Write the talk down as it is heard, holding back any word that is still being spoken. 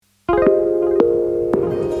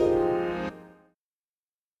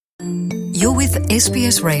You're with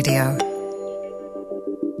SBS Radio.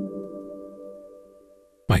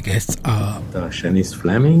 My guests are Shanice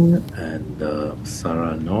Fleming and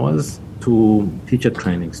Sarah Noahs, two teacher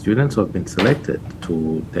training students who have been selected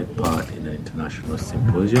to take part in an international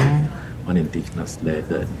symposium on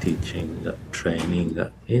Indigenous-led teaching training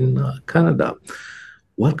in Canada.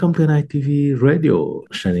 Welcome to NITV Radio,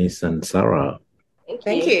 Shanice and Sarah.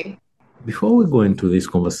 Thank you. Before we go into this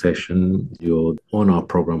conversation, you're on our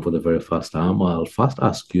program for the very first time. I'll first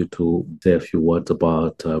ask you to say a few words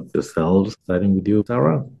about yourselves, starting with you,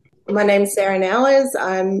 Sarah. My name's Sarah Nowers.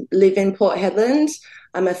 I live in Port Hedland.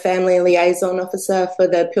 I'm a family liaison officer for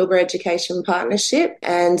the Pilbara Education Partnership,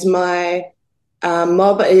 and my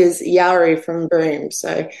mob is Yawuru from Broome.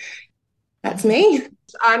 So that's me.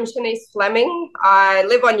 I'm Shanice Fleming. I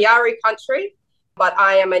live on Yawuru country, but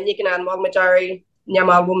I am a Nyikina and Wangmajari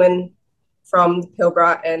Nyama woman from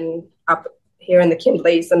Pilbara and up here in the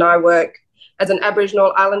Kimberleys, and I work as an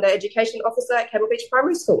Aboriginal Islander Education Officer at Cable Beach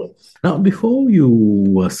Primary School. Now, before you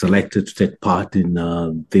were selected to take part in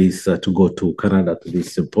this, to go to Canada to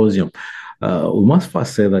this symposium, we must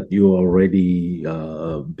first say that you are already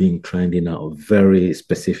being trained in a very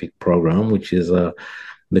specific program, which is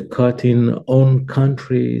the Curtin Own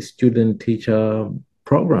Country Student Teacher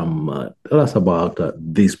Program. Tell us about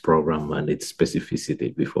this program and its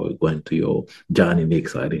specificity before we go into your journey, the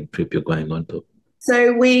exciting trip you're going on to.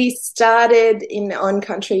 So we started in the On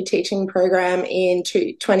Country Teaching Program in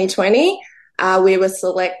 2020. We were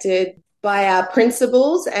selected by our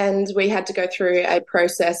principals and we had to go through a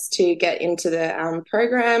process to get into the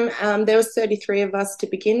program. There was 33 of us to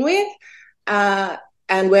begin with,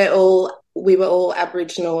 and we were all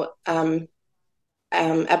Aboriginal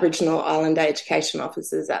Islander education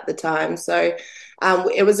officers at the time. So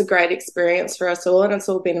it was a great experience for us all, and it's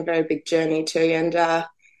all been a very big journey too. And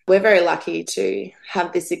we're very lucky to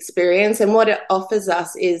have this experience. And what it offers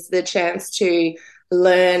us is the chance to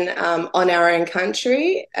learn on our own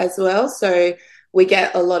country as well. So we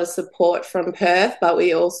get a lot of support from Perth, but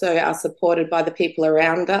we also are supported by the people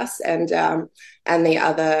around us and the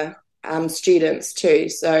other students too.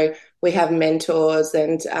 So we have mentors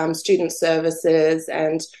and student services,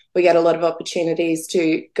 and we get a lot of opportunities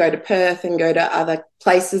to go to Perth and go to other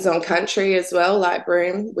places on country as well, like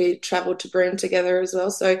Broome. We travelled to Broome together as well.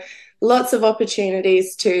 So lots of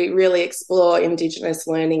opportunities to really explore Indigenous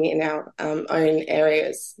learning in our own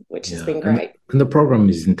areas, which has been great. And the program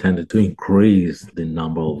is intended to increase the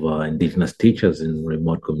number of Indigenous teachers in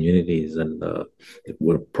remote communities, and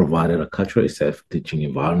we're provided a culturally safe teaching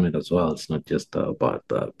environment as well. It's not just about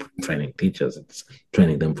training teachers, it's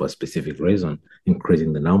training them for a specific reason,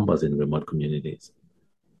 increasing the numbers in remote communities.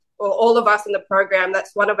 Well, all of us in the program,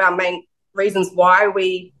 that's one of our main reasons why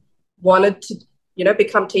we wanted to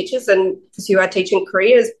become teachers and pursue our teaching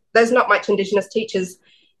careers. There's not much Indigenous teachers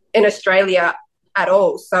in Australia at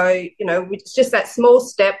all. So, it's just that small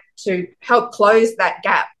step to help close that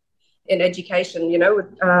gap in education, with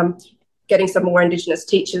getting some more Indigenous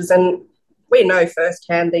teachers. And we know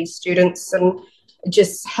firsthand these students, and it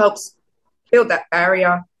just helps build that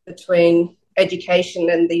barrier between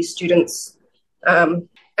education and these students. And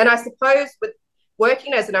I suppose with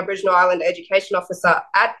working as an Aboriginal Islander Education Officer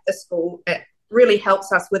at the school, it really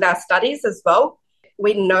helps us with our studies as well.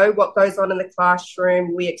 We know what goes on in the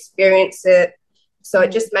classroom, we experience it, so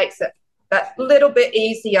it just makes it that little bit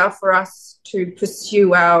easier for us to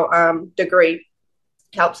pursue our degree,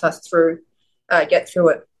 helps us get through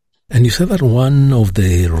it. And you said that one of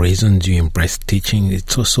the reasons you embrace teaching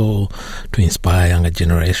is also to inspire younger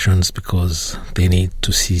generations, because they need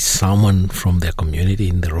to see someone from their community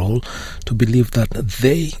in the role to believe that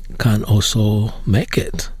they can also make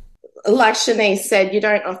it. Like Shanice said, you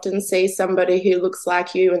don't often see somebody who looks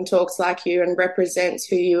like you and talks like you and represents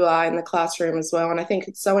who you are in the classroom as well. And I think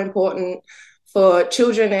it's so important for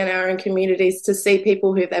children in our own communities to see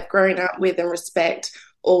people who they've grown up with and respect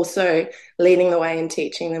also leading the way and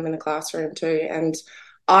teaching them in the classroom too. And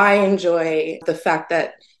I enjoy the fact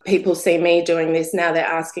that people see me doing this. Now they're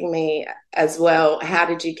asking me as well, how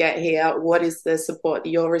did you get here? What is the support that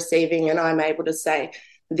you're receiving? And I'm able to say,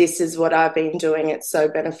 this is what I've been doing. It's so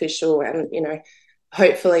beneficial, and,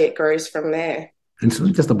 hopefully it grows from there. And it's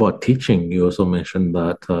not just about teaching. You also mentioned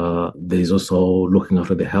that there's also looking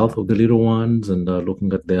after the health of the little ones and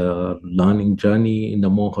looking at their learning journey in a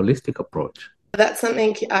more holistic approach. That's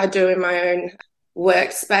something I do in my own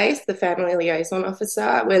workspace, the family liaison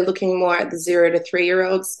officer. We're looking more at the 0 to 3 year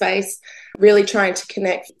old space, really trying to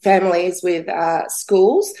connect families with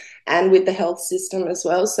schools and with the health system as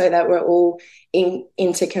well, so that we're all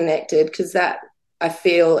interconnected, because that, I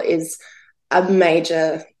feel, is a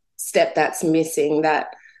major step that's missing,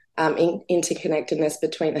 that interconnectedness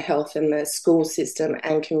between the health and the school system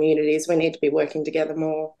and communities. We need to be working together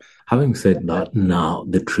more. Having said that, now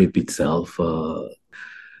the trip itself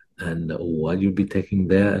and what you'll be taking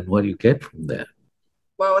there and what you get from there.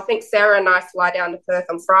 Well, I think Sarah and I fly down to Perth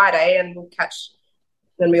on Friday, and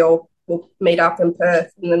then we'll meet up in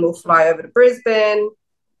Perth, and then we'll fly over to Brisbane,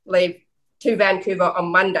 leave to Vancouver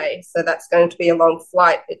on Monday. So that's going to be a long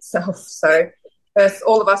flight itself. So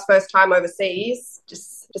all of us first time overseas,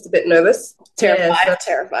 just a bit nervous.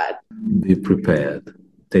 Terrified. Be prepared.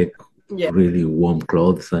 Take really warm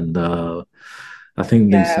clothes, and I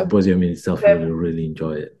think the symposium in itself, you'll really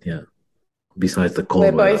enjoy it. Yeah. Besides the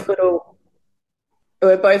cold weather.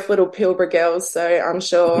 We're both little Pilbara girls, so I'm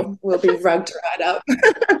sure we'll be rugged right up.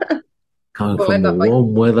 Coming from the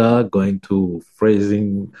warm weather, going to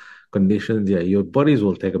freezing conditions, your bodies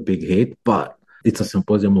will take a big hit, but it's a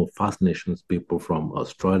symposium of First Nations people from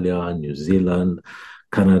Australia, New Zealand,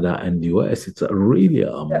 Canada, and the US. It's really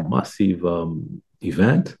a massive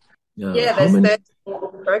event. There's 30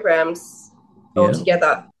 programs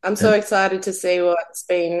altogether. I'm so excited to see what's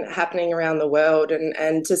been happening around the world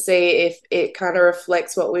and to see if it kind of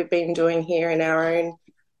reflects what we've been doing here in our own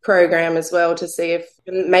program as well, to see if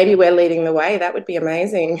maybe we're leading the way. That would be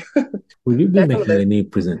amazing. Will you be making any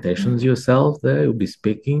presentations yourself there? You'll be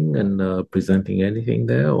speaking and presenting anything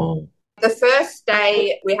there? Or the first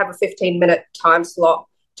day we have a 15-minute time slot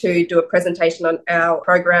to do a presentation on our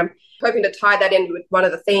program, hoping to tie that in with one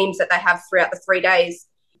of the themes that they have throughout the 3 days.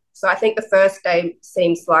 So I think the first day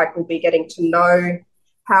seems like we'll be getting to know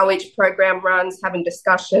how each program runs, having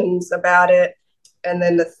discussions about it. And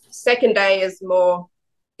then the second day is more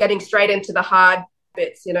getting straight into the hard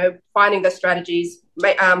bits, finding the strategies,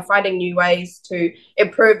 finding new ways to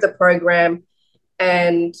improve the program,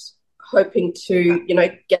 and hoping to,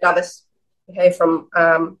 get others from,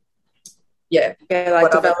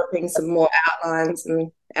 developing some more outlines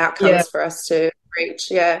and outcomes for us to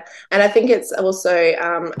reach. And I think it's also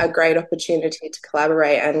a great opportunity to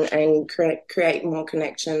collaborate and create more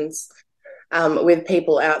connections with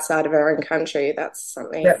people outside of our own country. That's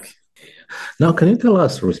something. Now, can you tell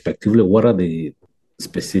us respectively what are the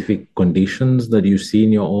specific conditions that you see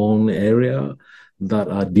in your own area that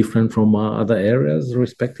are different from other areas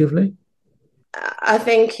respectively? I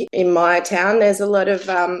think in my town there's a lot of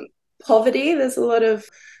poverty, there's a lot of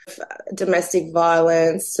domestic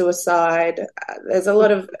violence, suicide. There's a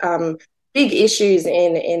lot of big issues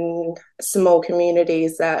in small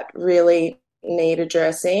communities that really need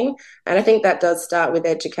addressing. And I think that does start with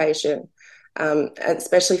education,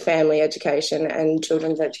 especially family education and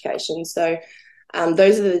children's education. So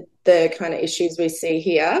those are the kind of issues we see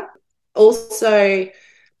here. Also,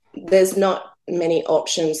 there's not many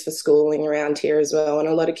options for schooling around here as well, and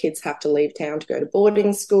a lot of kids have to leave town to go to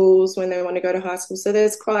boarding schools when they want to go to high school. So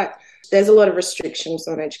there's a lot of restrictions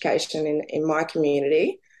on education in my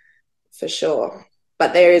community, for sure.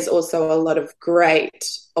 But there is also a lot of great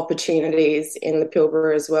opportunities in the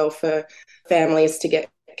Pilbara as well for families to get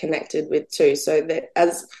connected with too. So that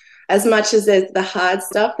as much as there's the hard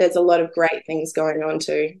stuff, there's a lot of great things going on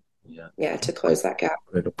too. To close that gap.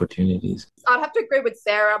 Great opportunities. I'd have to agree with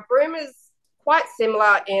Sarah. Broome is quite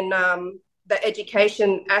similar in the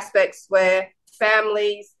education aspects, where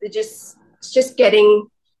families, it's just getting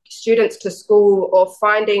students to school or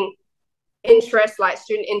finding interest, like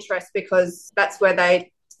student interest, because that's where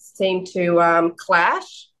they seem to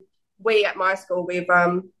clash. We at my school,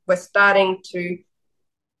 we're starting to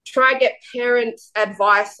try get parents'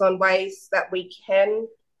 advice on ways that we can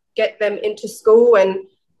get them into school. And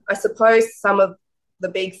I suppose some of the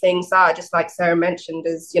big things are, just like Sarah mentioned,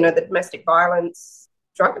 is, the domestic violence,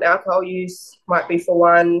 drug and alcohol use might be for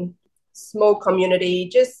one, small community.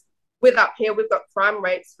 Just with up here, we've got crime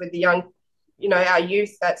rates with the young, our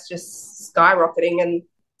youth, that's just skyrocketing, and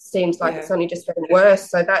seems like it's only just getting worse.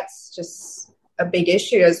 So that's just a big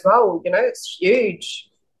issue as well. It's huge.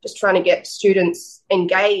 Just trying to get students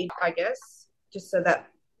engaged, I guess, just so that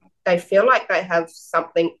they feel like they have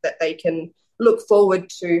something that they can look forward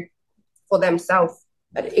to for themselves.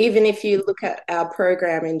 But even if you look at our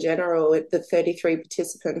program in general, with the 33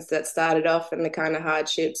 participants that started off and the kind of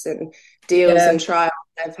hardships and deals and trials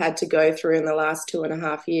they've had to go through in the last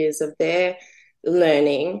 2.5 years of their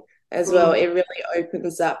learning as well, it really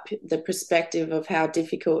opens up the perspective of how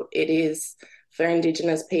difficult it is for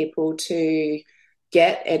Indigenous people to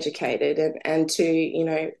get educated and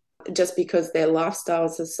to, just because their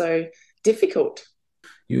lifestyles are so difficult.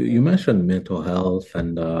 You mentioned mental health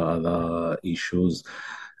and other issues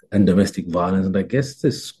and domestic violence, and I guess the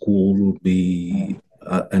school would be,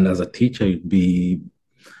 and as a teacher, you'd be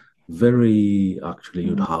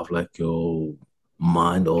you'd have like your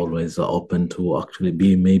mind always open to actually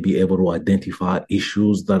be maybe able to identify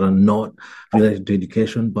issues that are not related to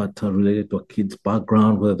education, but related to a kid's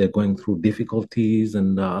background, whether they're going through difficulties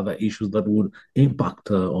and other issues that would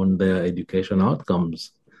impact on their education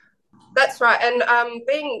outcomes. That's right. And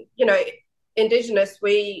being, Indigenous,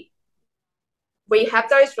 we have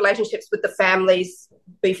those relationships with the families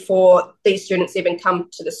before these students even come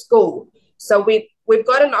to the school. So we've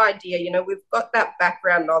got an idea, we've got that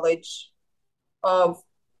background knowledge of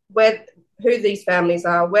who these families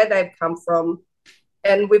are, where they've come from.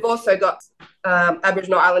 And we've also got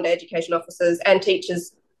Aboriginal Islander education officers and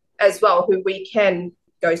teachers as well, who we can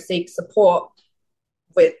go seek support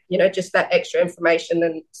with, just that extra information,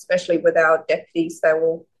 and especially with our deputies, they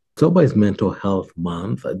will. October is Mental Health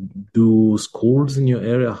Month. Do schools in your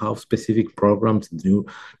area have specific programs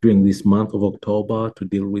during this month of October to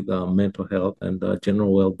deal with mental health and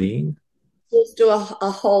general well-being? Schools do a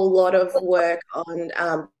whole lot of work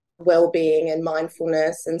on well-being and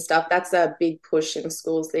mindfulness and stuff. That's a big push in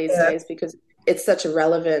schools these days because it's such a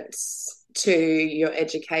relevance to your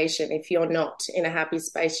education. If you're not in a happy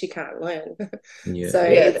space, you can't learn. It's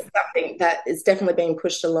something that is definitely being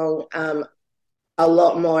pushed along a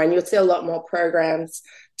lot more, and you'll see a lot more programs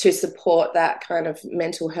to support that kind of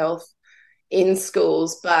mental health in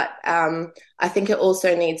schools. But I think it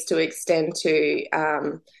also needs to extend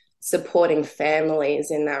to supporting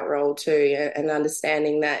families in that role too, and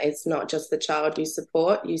understanding that it's not just the child you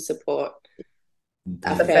support the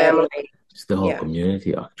family. It's the whole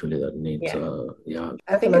community actually that needs,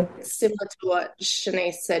 I think it's similar to what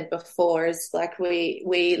Shanice said before, is like we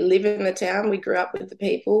live in the town, we grew up with the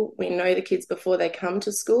people, we know the kids before they come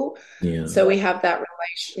to school. So we have that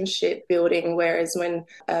relationship building, whereas when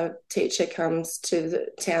a teacher comes to the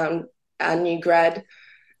town, a new grad,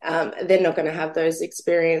 they're not going to have those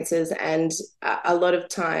experiences. And a lot of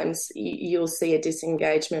times you'll see a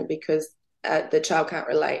disengagement because the child can't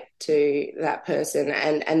relate to that person,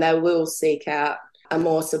 and they will seek out a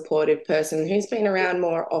more supportive person who's been around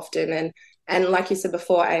more often. And like you said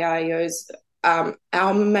before, AIOs,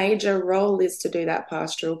 our major role is to do that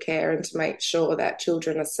pastoral care and to make sure that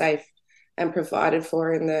children are safe and provided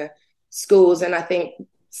for in the schools. And I think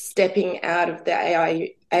stepping out of the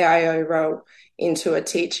AIO role into a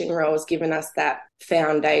teaching role has given us that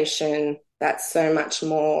foundation. That's so much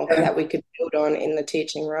more that we could build on in the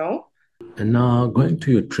teaching role. And now, going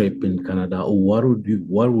to your trip in Canada, what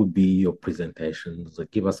would be your presentations?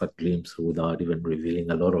 Give us a glimpse without even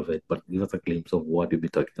revealing a lot of it, but give us a glimpse of what you'll be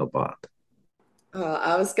talking about.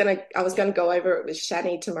 I was gonna go over it with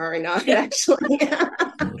Shani tomorrow night, actually.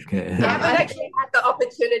 Okay. I haven't actually had the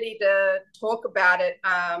opportunity to talk about it.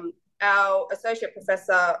 Our associate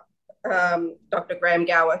professor, Dr. Graham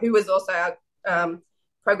Gower, who was also our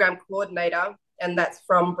program coordinator, and that's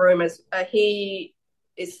from Broome, I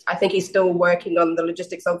think he's still working on the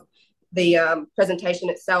logistics of the presentation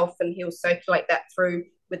itself, and he'll circulate that through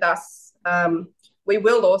with us. We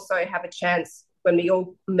will also have a chance when we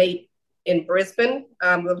all meet in Brisbane.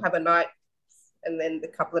 We'll have a night and then a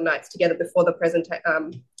couple of nights together before the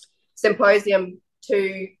symposium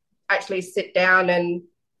to actually sit down and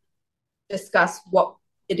discuss what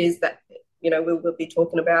it is that we'll be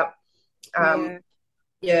talking about. I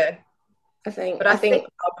think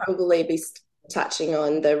I'll probably be touching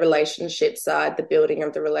on the relationship side, the building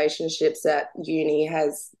of the relationships that uni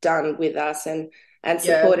has done with us and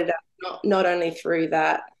supported us not only through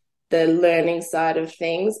that, the learning side of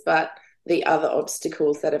things, but the other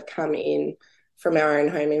obstacles that have come in from our own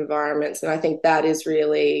home environments. And I think that is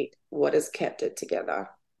really what has kept it together.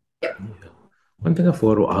 Yeah. One thing I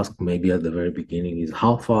forgot to ask maybe at the very beginning is,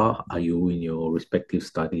 how far are you in your respective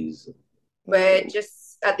studies? We're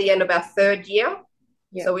just at the end of our third year.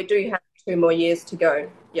 Yeah. So we do have 2 more years to go.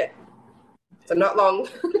 Yeah. So not long.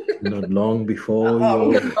 Not long before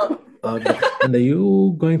you. And are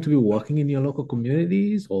you going to be working in your local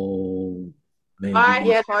communities, or maybe?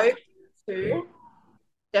 I hope to,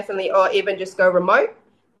 definitely, or even just go remote.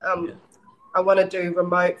 I want to do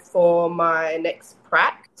remote for my next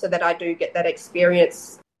prac so that I do get that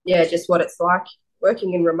experience. Yeah, just what it's like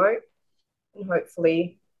working in remote, and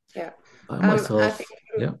hopefully. Yeah. Myself.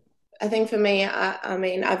 I think for me, I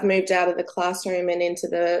mean, I've moved out of the classroom and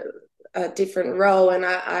into a different role, and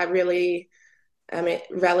I really am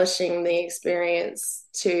relishing the experience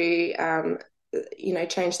to,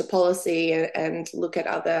 change the policy and look at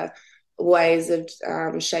other ways of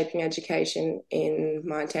shaping education in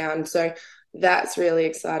my town. So that's really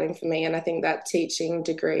exciting for me, and I think that teaching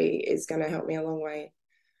degree is going to help me a long way.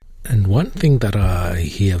 And one thing that I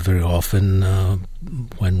hear very often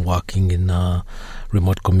when working in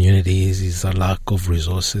remote communities is a lack of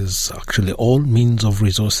resources, actually all means of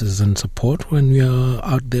resources and support when we are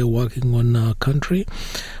out there working on a country,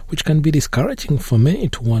 which can be discouraging for many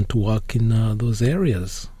to want to work in those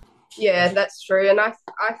areas. Yeah, that's true. And I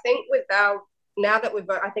think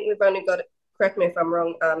I think we've only got, correct me if I'm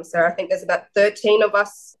wrong, Sarah, I think there's about 13 of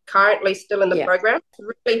us currently still in the program. It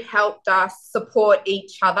really helped us support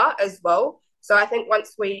each other as well. So I think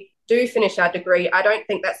once we do finish our degree, I don't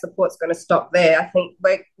think that support's going to stop there. I think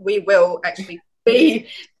we will actually be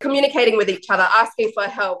communicating with each other, asking for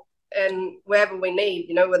help and wherever we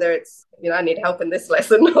need, whether it's, I need help in this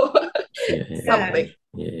lesson or something.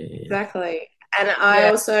 Yeah. Exactly. And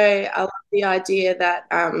I love the idea that,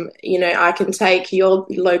 I can take your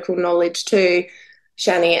local knowledge too,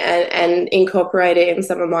 Shani, and incorporate it in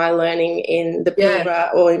some of my learning in the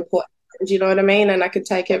Pilbara or in Port. Do you know what I mean? And I could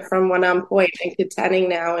take it from One Arm Point and Katanning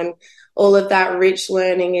now, and all of that rich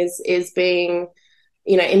learning is being,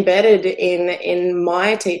 embedded in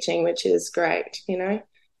my teaching, which is great.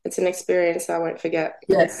 It's an experience I won't forget.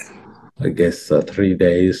 Yes. I guess 3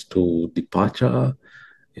 days to departure.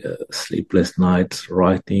 Sleepless nights,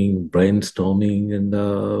 writing, brainstorming, and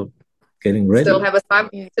getting ready. Still have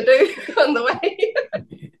assignments to do on the way.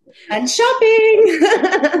 And shopping.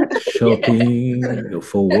 Shopping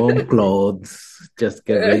for warm clothes. Just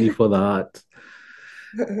get ready for that.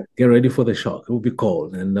 Get ready for the shock. It will be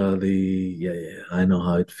cold. And I know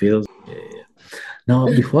how it feels. Yeah. Now,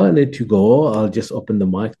 before I let you go, I'll just open the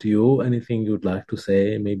mic to you. Anything you'd like to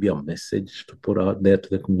say, maybe a message to put out there to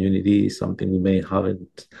the community, something we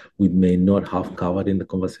may not have covered in the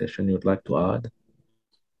conversation you'd like to add?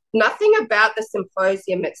 Nothing about the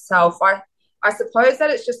symposium itself. I suppose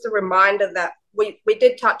that it's just a reminder that we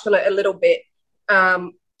did touch on it a little bit.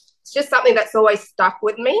 It's just something that's always stuck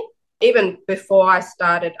with me, even before I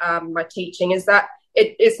started my teaching, is that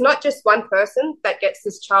it's not just one person that gets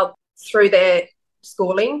this child through their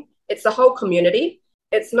schooling. It's the whole community.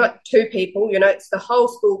 It's not two people, it's the whole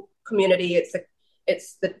school community. It's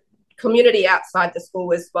the community outside the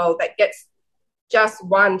school as well that gets just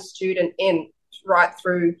one student in right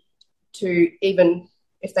through to even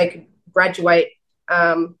if they could graduate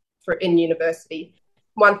in university.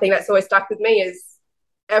 One thing that's always stuck with me is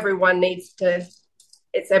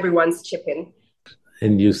it's everyone's chip in.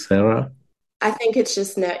 And you, Sarah? I think it's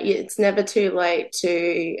just it's never too late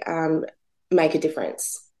to make a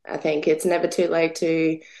difference. I think it's never too late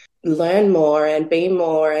to learn more and be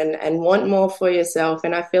more and want more for yourself.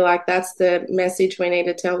 And I feel like that's the message we need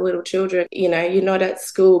to tell little children. You're not at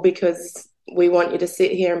school because we want you to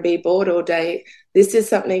sit here and be bored all day. This is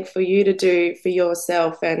something for you to do for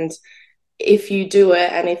yourself. And if you do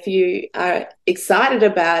it and if you are excited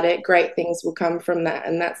about it, great things will come from that.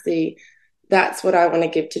 And that's what I want to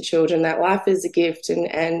give to children, that life is a gift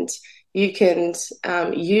and you can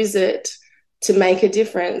use it to make a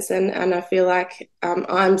difference. And I feel like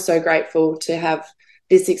I'm so grateful to have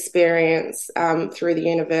this experience through the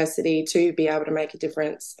university to be able to make a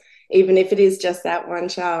difference, even if it is just that one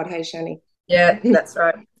child. Hey, Shani. Yeah, that's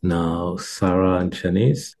right. Now, Sarah and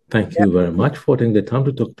Shanice, thank you very much for taking the time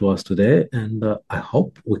to talk to us today. And I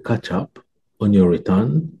hope we catch up on your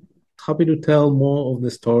return. Happy to tell more of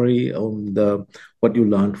the story on what you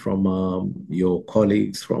learned from your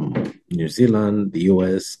colleagues from New Zealand, the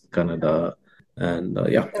US, Canada, and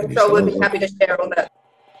so we'll be happy to share all that.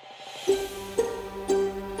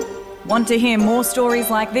 Want to hear more stories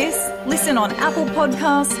like this? Listen on Apple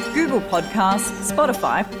Podcasts, Google Podcasts,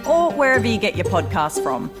 Spotify, or wherever you get your podcasts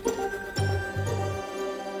from.